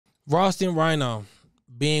Rost and Rhino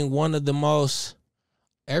being one of the most,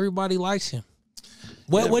 everybody likes him.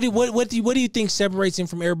 What do you think separates him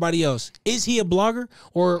from everybody else? Is he a blogger,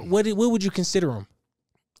 or what would you consider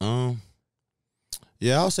him?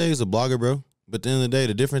 Yeah, I'll say he's a blogger, bro. But at the end of the day,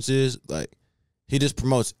 the difference is, like, he just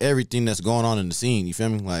promotes everything that's going on in the scene. You feel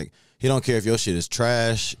me? Like, he don't care if your shit is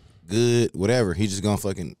trash, good, whatever. He just gonna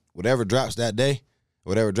fucking, whatever drops that day,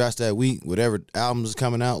 whatever drops that week, whatever albums is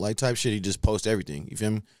coming out, like, type shit, he just posts everything. You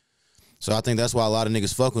feel me? So I think that's why a lot of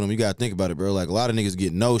niggas fuck with him. You gotta think about it, bro. Like, a lot of niggas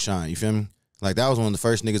get no shine. You feel me? Like, that was one of the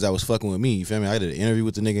first niggas that was fucking with me. You feel me? I did an interview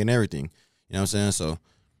with the nigga and everything. You know what I'm saying? So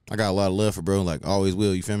I got a lot of love for bro. Like, always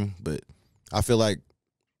will. You feel me? But I feel like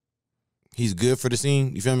he's good for the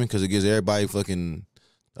scene. You feel me? Because it gives everybody fucking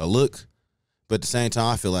a look. But at the same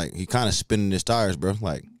time, I feel like he kind of spinning his tires, bro.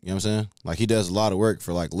 Like, you know what I'm saying? Like, he does a lot of work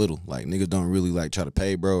for, like, little. Like, niggas don't really, like, try to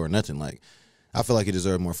pay bro or nothing. Like, I feel like he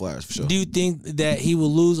deserves more flowers for sure. Do you think that he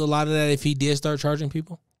will lose a lot of that if he did start charging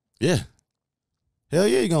people? Yeah. Hell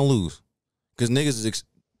yeah, he gonna lose. Because niggas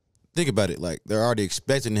think about it. Like, they're already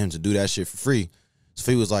expecting him to do that shit for free. So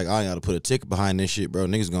if he was like, I got to put a ticket behind this shit, bro,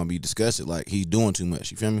 niggas gonna be disgusted. Like, he's doing too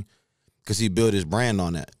much. You feel me? Because he built his brand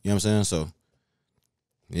on that. You know what I'm saying? So,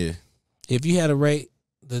 yeah. If you had to rate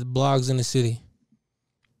the blogs in the city,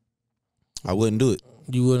 I wouldn't do it.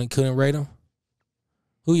 You couldn't rate them?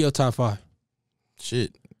 Who your top 5?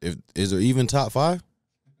 Shit. Is there even top 5?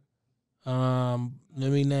 Let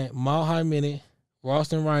me name Mile High Minute,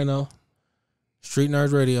 Rost and Rhino,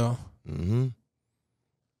 Streetnerdz Radio. Mm-hmm.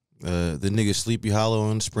 The nigga Sleepy Hollow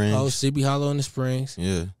in the Springs. Oh, Sleepy Hollow in the Springs.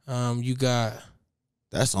 Yeah. You got.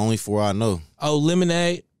 That's the only 4 I know. Oh,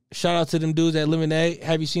 Lemonade. Shout out to them dudes at Lemonade.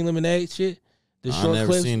 Have you seen Lemonade shit? The short never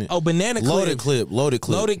clips? seen it. Oh, Banana Clips. Loaded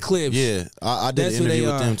Clips. Yeah, I did an interview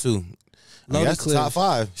with them too. Like, that's the top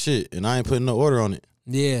 5. Shit, and I ain't putting no order on it.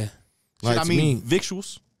 Yeah. Like, I mean,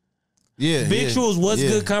 VICUALS. Yeah, VICUALS was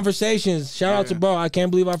good conversations. Shout out to bro. I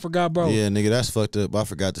can't believe I forgot bro. Yeah, nigga, that's fucked up. I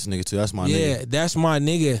forgot this nigga too. That's my nigga. Yeah, that's my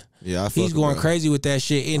nigga. Yeah, he's going crazy with that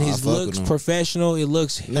shit. And his looks professional. It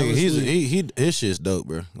looks nigga, his shit's dope,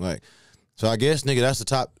 bro. Like, so I guess, nigga, that's the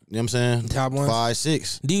top, you know what I'm saying? Top 1. 5,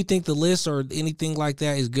 6. Do you think the list or anything like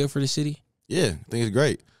that is good for the city? Yeah, I think it's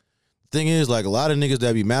great. Thing is, like, a lot of niggas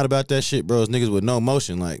that be mad about that shit, bro, is niggas with no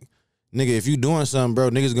motion. Like, nigga, if you doing something, bro,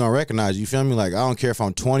 niggas gonna recognize you. You feel me? Like, I don't care if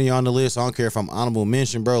I'm 20 on the list. I don't care if I'm honorable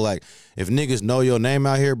mention, bro. Like, if niggas know your name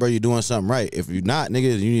out here, bro, you doing something right. If you're not,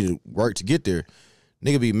 nigga, you need to work to get there.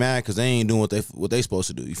 Nigga be mad because they ain't doing what they supposed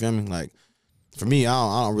to do. You feel me? Like, for me,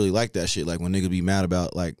 I don't really like that shit. Like, when niggas be mad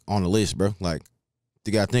about, like, on the list, bro. Like,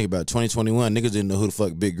 you gotta think about it. 2021, niggas didn't know who the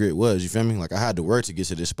fuck Big Grit was. You feel me? Like, I had to work to get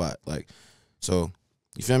to this spot. Like, so,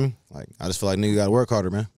 you feel me? Like, I just feel like niggas gotta work harder, man.